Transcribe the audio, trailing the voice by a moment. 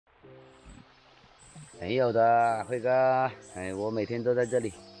没有的，辉哥，哎，我每天都在这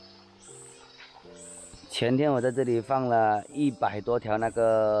里。前天我在这里放了100多条那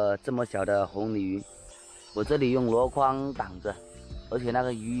个这么小的红鲤鱼，我这里用箩筐挡着，而且那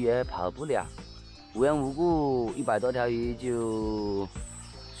个鱼也跑不了，无缘无故100多条鱼就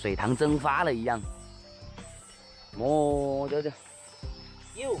水塘蒸发了一样。这。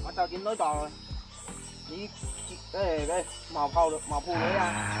yêu mà tao trên nói to đi cái màu phao được màu phù đấy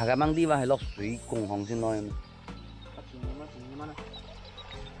à cái mang đi vào hay lọc suối cùng hồng xin nói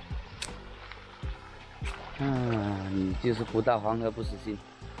你就是不到黄河不死心。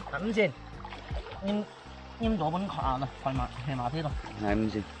等先，醃咗本ขา啦，係馬鐵咯。係唔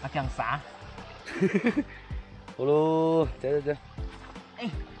先？阿姜灑。好咯，走。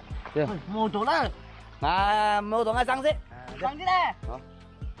誒，冇做啦。啊，冇同佢上先。上先咧。好。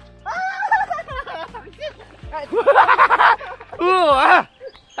哇！快！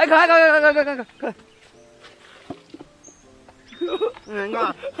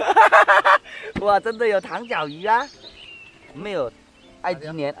哇，真的有长脚鱼啊！没有，埃及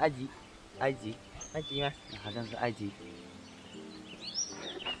吗？好像是埃及。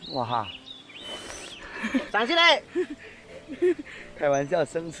哇哈！上去嘞！开玩笑，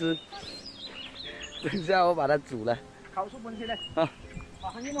生吃。等一下我把它煮了。烤出本去嘞！啊！哇，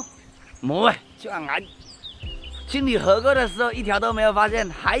很硬哦。没哎，就俺清理河沟的时候，一条都没有发现，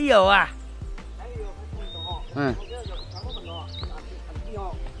还有啊。嗯。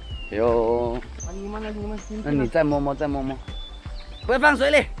有。那你再摸摸，不要放水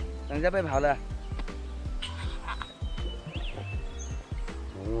里，等一下被跑了。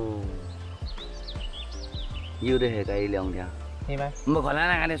哦，有的係計2條。係咩？唔係可能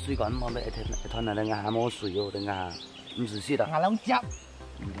那啲水管冇咩一團那下冇水哦，等下唔是死的。下兩隻。2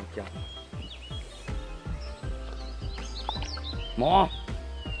隻。摸。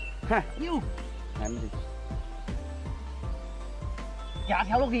哼。要。係唔是？ 廿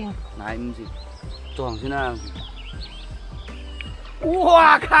條都見，係唔是？做行先啦。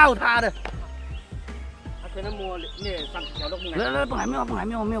哇靠，他的！他可能摸那30條都見。來，還沒有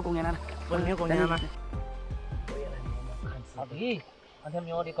公園呢。沒有公園嗎？好的，我聽沒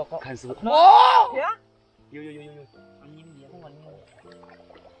有你哥哥。看是不是？哦！有。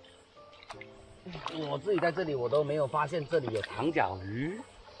我自己在這裡，我都沒有發現這裡有長腳魚。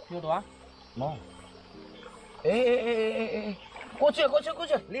有多啊？冇。哎！ 過去，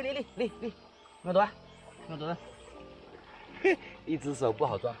離，沒多啊，一隻手不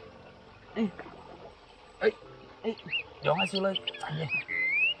好抓。哎，有害羞了，站住！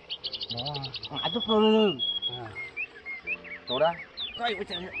哇，抓到了！走了。快，我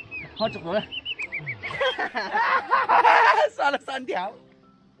講，我捉到了。刷了3條。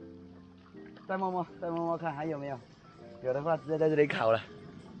再摸摸看還有沒有，有的話直接在這裡烤了。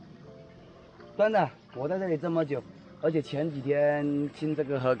真的，我在這裡這麼久。 而且前幾天清這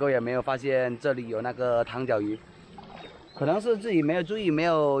個河溝也沒有發現這裡有那個長腳魚，可能是自己沒有注意，沒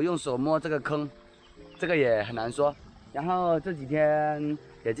有用手摸這個坑，這個也很難說。然後這幾天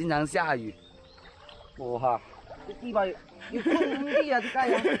也經常下雨，哇！這地方有空地啊，這個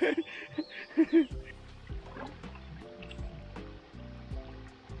呀。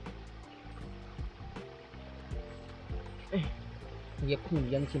哎，也空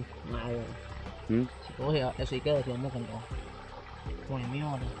陽性，哎呦。 我有水哥就摸很多，我也没有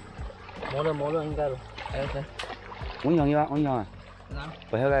的，摸了应该了，还有谁？我養啊，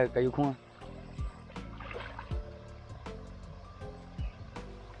背後個有空啊。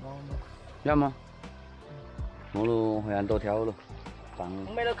要嗎？冇咯，係人多條咯，煩。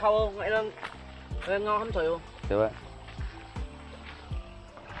咩都扣哦，係啱冚水哦。對啊。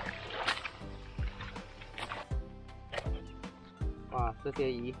哇，這些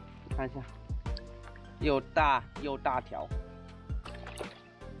魚，看一下。 又大又大条，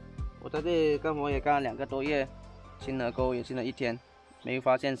我在这里干活也干了2個多月，清河溝也清了1天，沒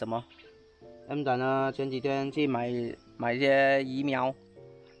發現什麼。M仔呢，前幾天去買一些魚苗，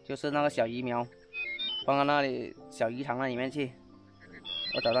就是那個小魚苗，放到那裡小魚塘那裡面去。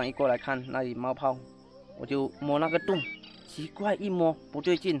我早上一過來看，那裡冒泡，我就摸那個洞，奇怪，一摸不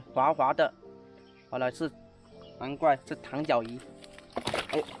對勁，滑滑的，後來是，難怪是長腳魚。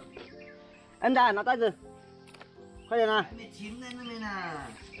哎。 M仔拿袋子，快點啊！你錢喺那邊啊？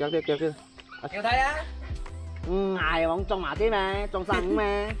叫他呀！哎，我裝麻雞咩？裝3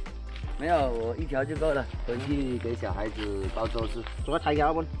咩？沒有，我1條就夠了，回去給小孩子包粥吃。做個7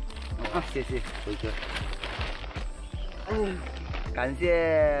條本。啊，謝謝輝哥。感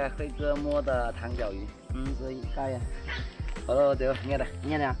謝輝哥摸的長腳魚。所以大呀。好了，走，念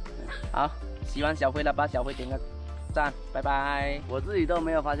的啊。好，喜歡小輝的把小輝點個讚，拜拜。我自己都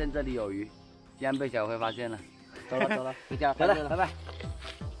沒有發現這裡有魚。竟然被小辉发现了。走了走了，回家，走了，拜拜。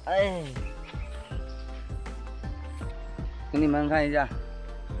哎，给你们看一下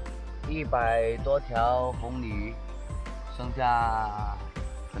，100多条红鲤鱼，剩下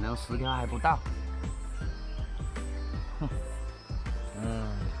可能10条还不到。哼。